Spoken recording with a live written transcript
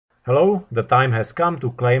Hello, the time has come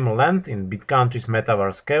to claim land in BitCountry's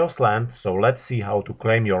Metaverse Kaosland, so let's see how to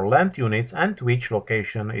claim your land units and which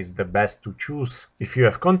location is the best to choose. If you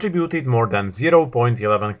have contributed more than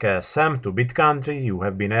 0.11 KSM to BitCountry, you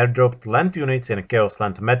have been airdropped land units in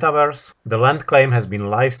Kaosland Metaverse. The land claim has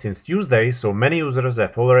been live since Tuesday, so many users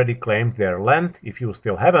have already claimed their land. If you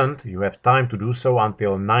still haven't, you have time to do so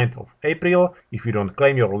until 9th of April. If you don't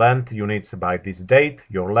claim your land units by this date,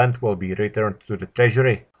 your land will be returned to the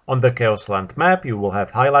treasury. On the Kaosland map, you will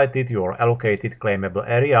have highlighted your allocated claimable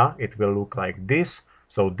area. It will look like this.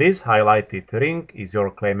 So this highlighted ring is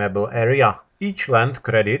your claimable area. Each land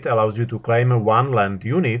credit allows you to claim one land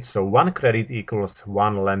unit, so one credit equals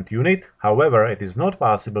one land unit. However, it is not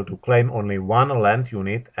possible to claim only one land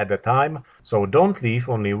unit at a time, so don't leave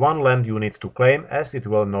only one land unit to claim, as it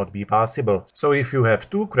will not be possible. So if you have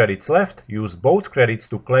 2 credits left, use both credits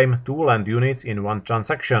to claim 2 land units in one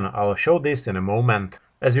transaction. I'll show this in a moment.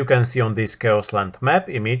 As you can see on this Kaosland map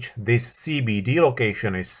image, this CBD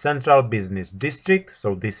location is Central Business District,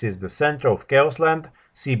 so this is the center of Kaosland.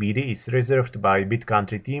 CBD is reserved by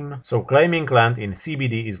BitCountry team, so claiming land in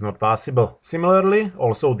CBD is not possible. Similarly,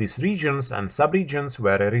 also these regions and subregions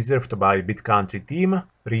were reserved by BitCountry team.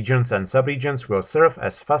 Regions and subregions will serve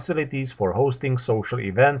as facilities for hosting social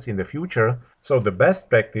events in the future, so the best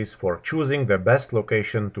practice for choosing the best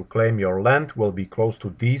location to claim your land will be close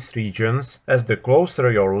to these regions, as the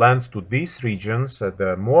closer your land to these regions,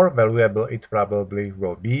 the more valuable it probably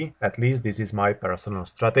will be. At least this is my personal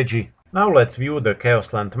strategy. Now let's view the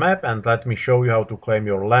Kaosland map and let me show you how to claim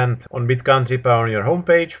your land. On BitCountry Pioneer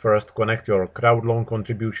homepage, first connect your crowd loan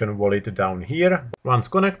contribution wallet down here. Once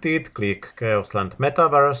connected, click Kaosland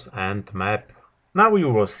Metaverse and Map. Now you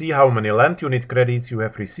will see how many land unit credits you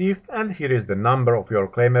have received, and here is the number of your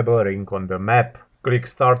claimable ring on the map. Click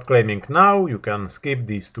Start Claiming now, you can skip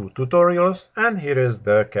these 2 tutorials, and here is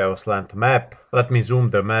the Kaosland map. Let me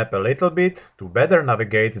zoom the map a little bit. To better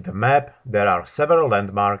navigate the map, there are several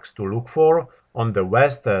landmarks to look for. On the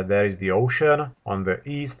west there is the ocean, on the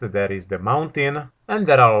east there is the mountain, and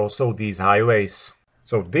there are also these highways.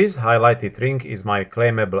 So this highlighted ring is my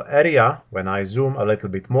claimable area. When I zoom a little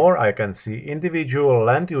bit more, I can see individual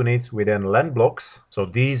land units within land blocks. So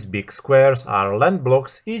these big squares are land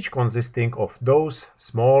blocks, each consisting of those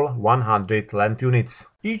small 100 land units.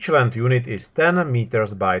 Each land unit is 10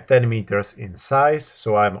 meters by 10 meters in size,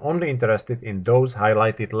 so I'm only interested in those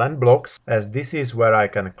highlighted land blocks, as this is where I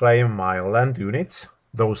can claim my land units.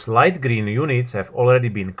 Those light green units have already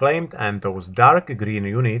been claimed, and those dark green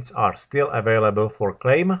units are still available for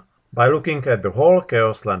claim. By looking at the whole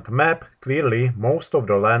Kaosland map, clearly most of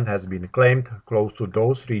the land has been claimed close to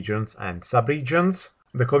those regions and subregions.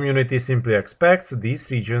 The community simply expects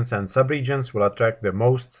these regions and subregions will attract the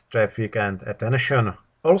most traffic and attention.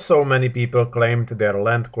 Also, many people claimed their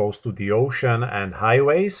land close to the ocean and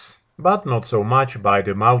highways, but not so much by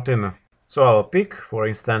the mountain. So I'll pick, for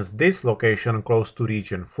instance, this location close to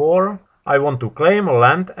region 4. I want to claim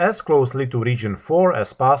land as closely to region 4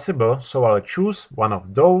 as possible, so I'll choose one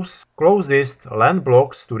of those closest land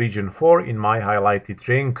blocks to region 4 in my highlighted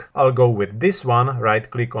ring. I'll go with this one,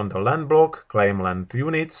 right-click on the land block, claim land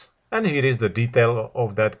units, and here is the detail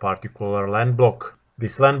of that particular land block.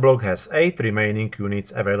 This land block has 8 remaining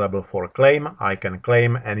units available for claim. I can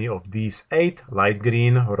claim any of these 8 light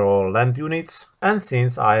green raw land units. And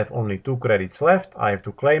since I have only 2 credits left, I have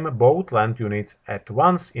to claim both land units at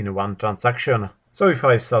once in one transaction. So if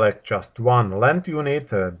I select just one land unit,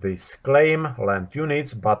 this Claim Land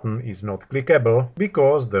Units button is not clickable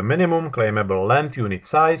because the minimum claimable land unit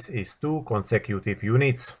size is 2 consecutive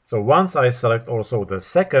units. So once I select also the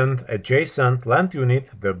second adjacent land unit,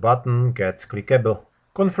 the button gets clickable.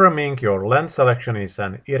 Confirming your land selection is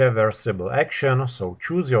an irreversible action, so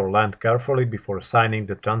choose your land carefully before signing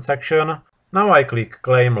the transaction. Now I click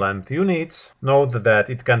Claim Land Units. Note that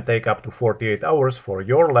it can take up to 48 hours for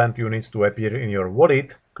your land units to appear in your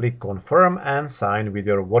wallet. Click Confirm and sign with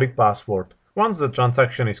your wallet password. Once the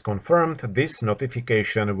transaction is confirmed, this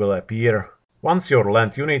notification will appear. Once your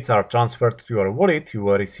land units are transferred to your wallet, you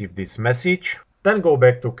will receive this message. Then go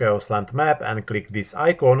back to Kaosland Map and click this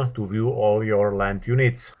icon to view all your land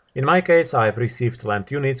units. In my case, I have received land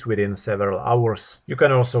units within several hours. You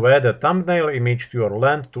can also add a thumbnail image to your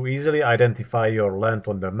land to easily identify your land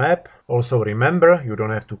on the map. Also remember, you don't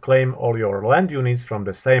have to claim all your land units from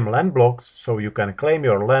the same land blocks, so you can claim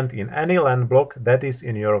your land in any land block that is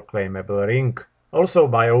in your claimable ring. Also,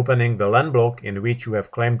 by opening the land block in which you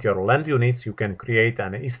have claimed your land units, you can create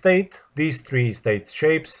an estate. These 3 estate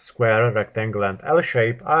shapes, square, rectangle and L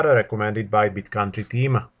shape, are recommended by BitCountry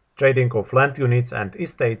team. Trading of land units and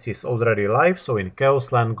estates is already live, so in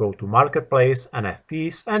Kaosland go to Marketplace,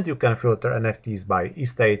 NFTs, and you can filter NFTs by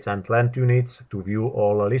estates and land units to view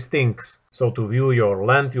all listings. So to view your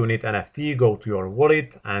land unit NFT, go to your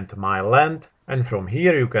wallet and My Land, and from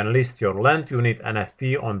here you can list your land unit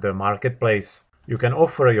NFT on the Marketplace. You can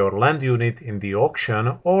offer your land unit in the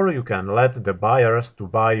auction, or you can let the buyers to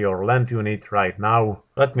buy your land unit right now.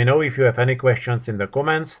 Let me know if you have any questions in the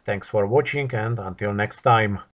comments. Thanks for watching and until next time.